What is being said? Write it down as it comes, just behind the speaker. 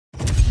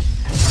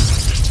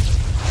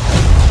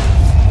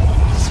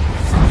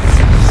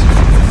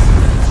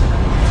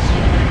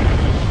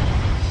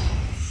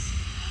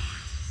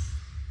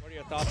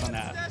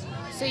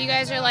you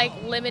guys are like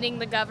limiting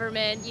the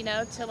government, you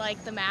know, to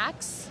like the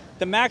max?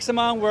 The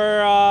maximum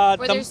where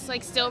there's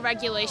like still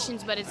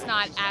regulations, but it's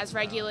not as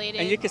regulated.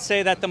 And you could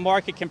say that the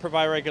market can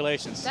provide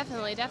regulations.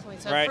 Definitely,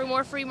 definitely. So right. For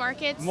more free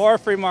markets? More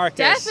free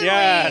markets,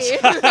 definitely. Yes.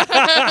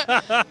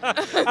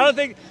 I don't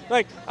think,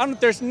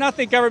 there's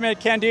nothing government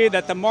can do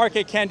that the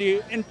market can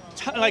do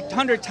like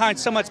 100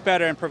 times so much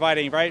better in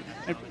providing, right?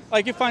 And,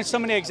 like you find so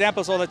many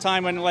examples all the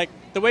time when like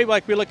the way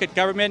like we look at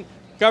government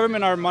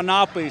are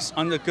monopolies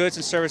on the goods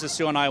and services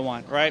you and I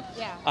want, right?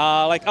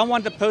 Yeah. Like I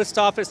want the post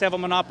office to have a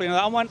monopoly.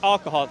 I want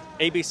alcohol.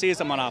 ABC is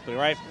a monopoly,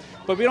 right?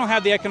 But we don't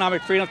have the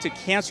economic freedom to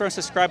cancel and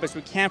subscribe as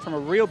we can from a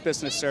real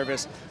business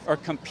service or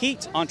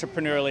compete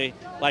entrepreneurially.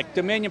 Like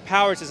Dominion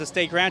Powers is a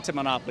state-granted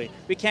monopoly.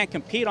 We can't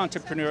compete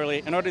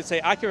entrepreneurially in order to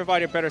say, I can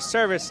provide a better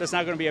service that's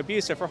not going to be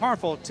abusive or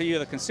harmful to you,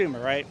 the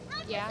consumer, right?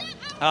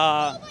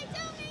 Yeah.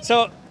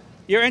 So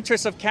your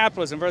interest of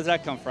capitalism, where does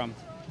that come from?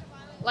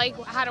 Like,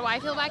 how do I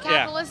feel about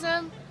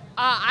capitalism?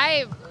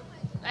 Yeah.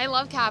 I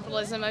love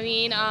capitalism. I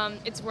mean,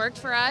 it's worked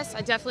for us.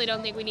 I definitely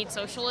don't think we need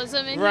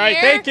socialism in here. Right,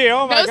 thank you.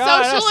 Oh my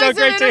God, that's so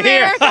great to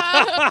hear.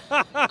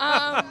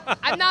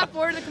 I'm not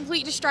for the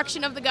complete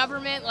destruction of the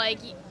government. Like,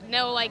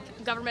 no, like,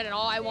 government at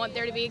all. I want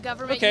there to be a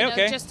government,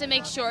 just to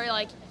make sure,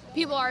 like,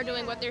 people are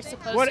doing what they're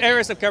supposed to. What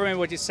areas of government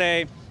would you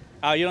say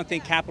you don't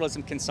think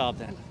capitalism can solve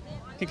then?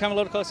 Can you come a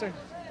little closer?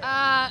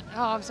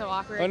 I'm so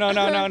awkward. Oh,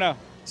 no.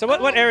 So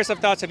what areas of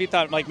thoughts have you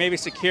thought? Like maybe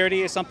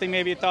security is something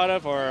maybe you thought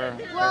of, or?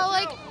 Well,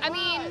 like, I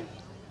mean,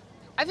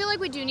 I feel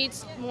like we do need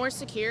more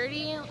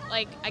security.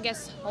 Like, I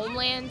guess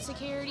homeland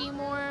security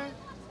more,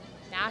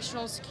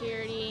 national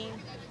security.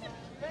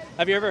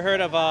 Have you ever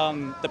heard of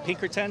the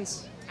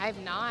Pinkertons? I have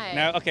not.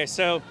 No? Okay,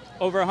 so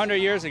over 100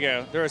 years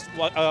ago, there was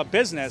a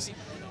business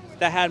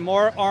that had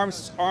more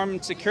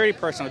armed security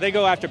personnel. They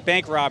go after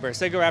bank robbers.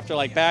 They go after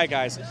like bad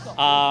guys.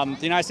 The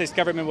United States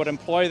government would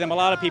employ them. A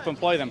lot of people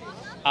employ them.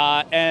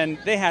 And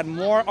they had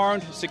more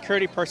armed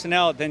security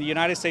personnel than the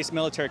United States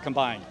military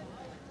combined.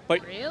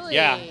 But, really?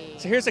 Yeah.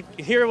 So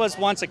here was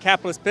once a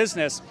capitalist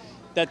business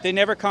that they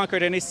never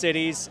conquered any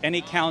cities,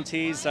 any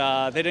counties.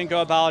 They didn't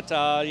go about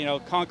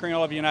conquering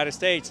all of the United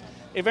States.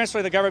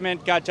 Eventually the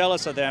government got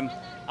jealous of them,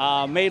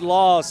 made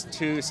laws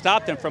to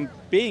stop them from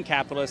being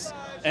capitalists,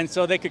 and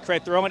so they could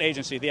create their own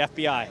agency, the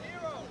FBI.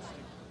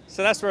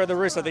 So that's where the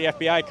roots of the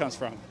FBI comes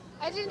from.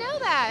 I didn't know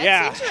that.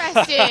 That's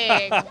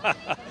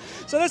interesting.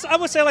 So I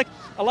would say like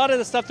a lot of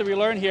the stuff that we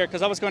learn here,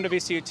 because I was going to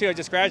VCU too, I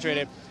just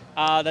graduated,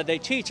 that they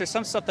teach, or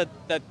some stuff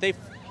that they've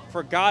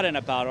forgotten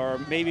about, or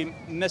maybe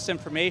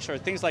misinformation, or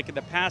things like in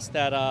the past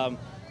that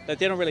that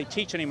they don't really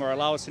teach anymore,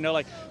 allow us to know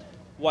like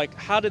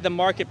how did the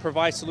market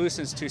provide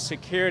solutions to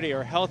security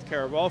or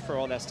healthcare or welfare,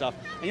 all that stuff.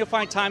 And you'll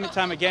find time and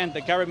time again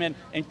the government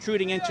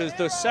intruding into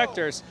those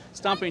sectors,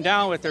 stomping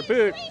down with their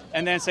boot,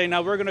 and then saying,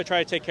 no, we're going to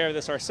try to take care of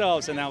this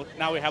ourselves. And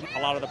now we have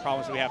a lot of the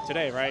problems we have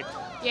today, right?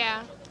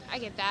 Yeah, I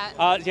get that.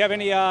 Do you have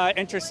any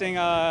interesting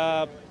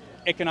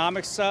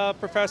economics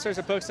professors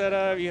or books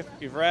that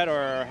you've read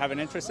or have an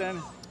interest in?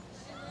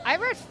 I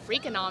read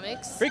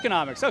Freakonomics.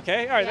 Freakonomics,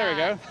 okay. All right, yeah, there we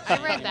go.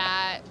 I read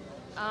that.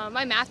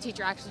 My math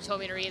teacher actually told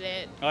me to read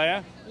it. Oh,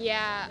 yeah?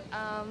 Yeah.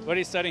 What are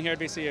you studying here at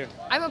VCU?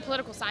 I'm a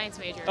political science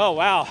major. Oh,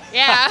 wow.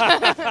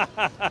 Yeah.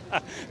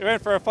 You're in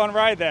for a fun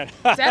ride then.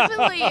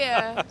 Definitely.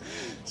 I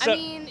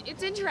mean,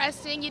 it's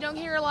interesting. You don't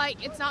hear,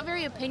 it's not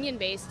very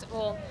opinion-based.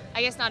 Well,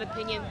 I guess not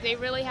opinion. They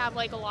really have,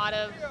 a lot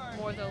of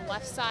more the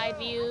left side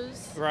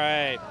views.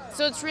 Right.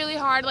 So it's really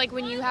hard,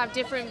 when you have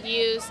different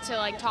views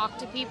to, talk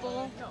to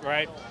people.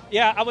 Right.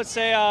 Yeah, I would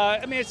say,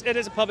 it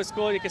is a public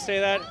school, you could say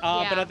that.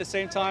 But at the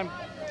same time,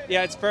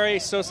 yeah, it's very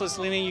socialist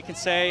leaning, you can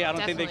say. I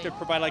don't think they could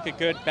provide a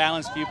good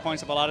balanced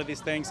viewpoints of a lot of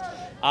these things.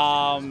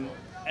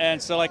 And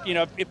so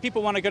if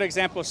people want a good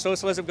example of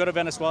socialism, go to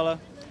Venezuela.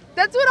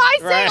 That's what I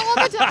say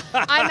all the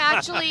time. I'm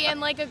actually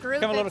in a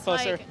group Come a little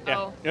closer.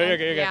 You're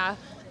good. Yeah.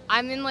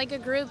 I'm in a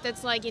group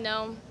that's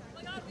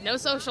no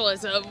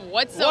socialism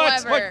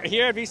whatsoever. What?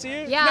 Here at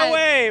VCU? Yeah. No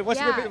way. What's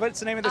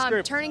the name of this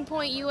group? Turning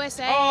Point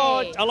USA.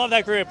 Oh, I love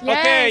that group. Yes,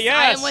 okay,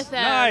 yes. I am with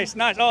them. Nice.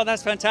 Oh,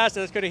 that's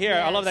fantastic. That's good to hear.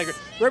 Yes. I love that group.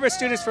 We're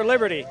Students for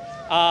Liberty.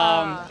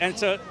 And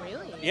so,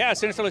 really? Yeah,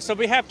 Students for Liberty. So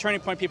we have Turning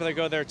Point people that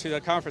go there to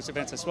the conference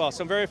events as well.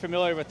 So I'm very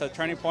familiar with the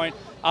Turning Point.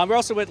 We're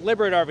also with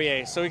Liberate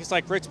RVA. So it's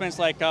Richmond's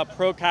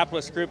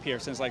pro-capitalist group here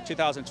since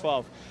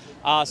 2012.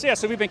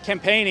 So we've been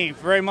campaigning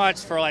very much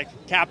for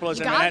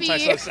capitalism and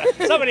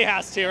anti-socialism. Somebody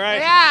has to, right?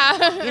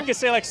 Yeah. You could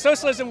say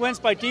socialism wins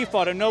by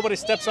default, and nobody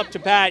steps up to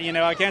bat,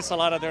 against a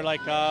lot of their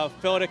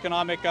field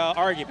economic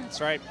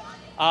arguments, right?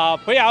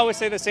 But yeah, I always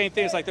say the same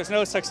thing. It's there's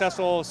no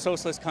successful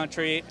socialist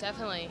country.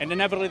 Definitely. And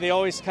inevitably they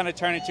always kind of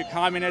turn into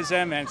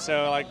communism, and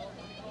so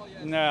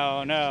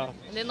no. And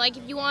then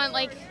if you want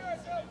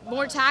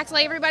more tax,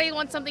 everybody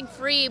wants something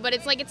free, but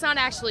it's it's not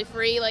actually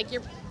free.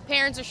 Your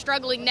parents are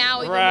struggling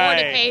now even more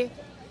to pay.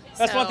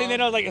 That's one thing they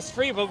know, it's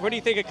free, but where do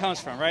you think it comes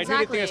from, right?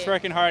 Exactly. Who do you think is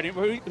working hard?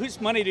 Whose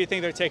money do you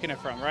think they're taking it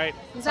from, right?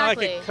 Exactly. It's not like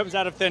it comes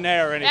out of thin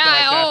air or anything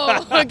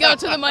like that. Go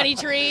to the money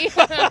tree.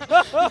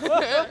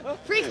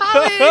 Free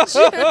college.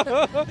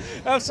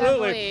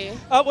 Absolutely.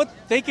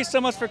 thank you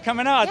so much for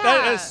coming out. Yeah.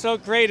 That is so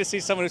great to see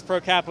someone who's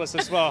pro-capitalist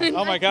as well.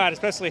 Oh my God,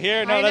 especially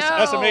here. No,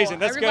 that's amazing.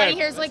 That's Everybody good.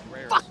 here's like,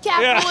 fuck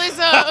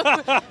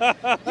capitalism.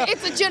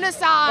 It's a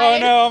genocide. Oh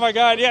no! Oh my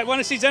God! Yeah, want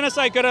to see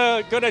genocide?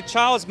 Go to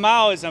China's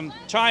Maoism,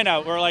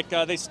 China, where like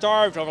they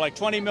starved over like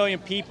 20 million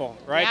people.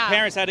 Right? Yeah.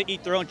 Parents had to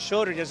eat their own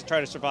children just to try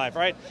to survive.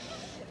 Right?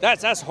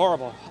 That's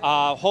horrible.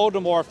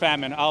 Holodomor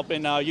famine up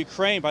in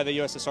Ukraine by the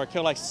USSR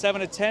killed like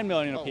 7 to 10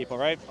 million of people.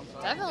 Right?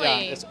 Definitely.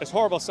 Yeah, it's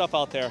horrible stuff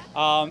out there.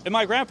 And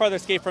my grandfather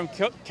escaped from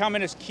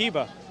communist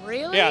Cuba.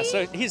 Really? Yeah,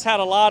 so he's had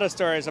a lot of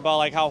stories about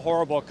like how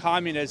horrible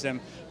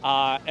communism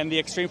and the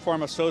extreme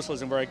form of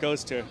socialism where it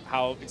goes to,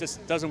 how it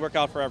just doesn't work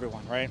out for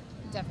everyone, right?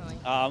 Definitely.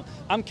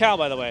 I'm Cal,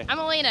 by the way. I'm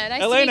Elena.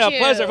 Nice Elena, to meet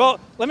you. Pleasure. Well,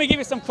 let me give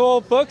you some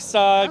cool books.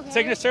 Okay.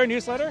 Signature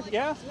newsletter.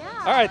 Yeah?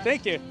 Yeah. All right,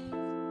 thank you.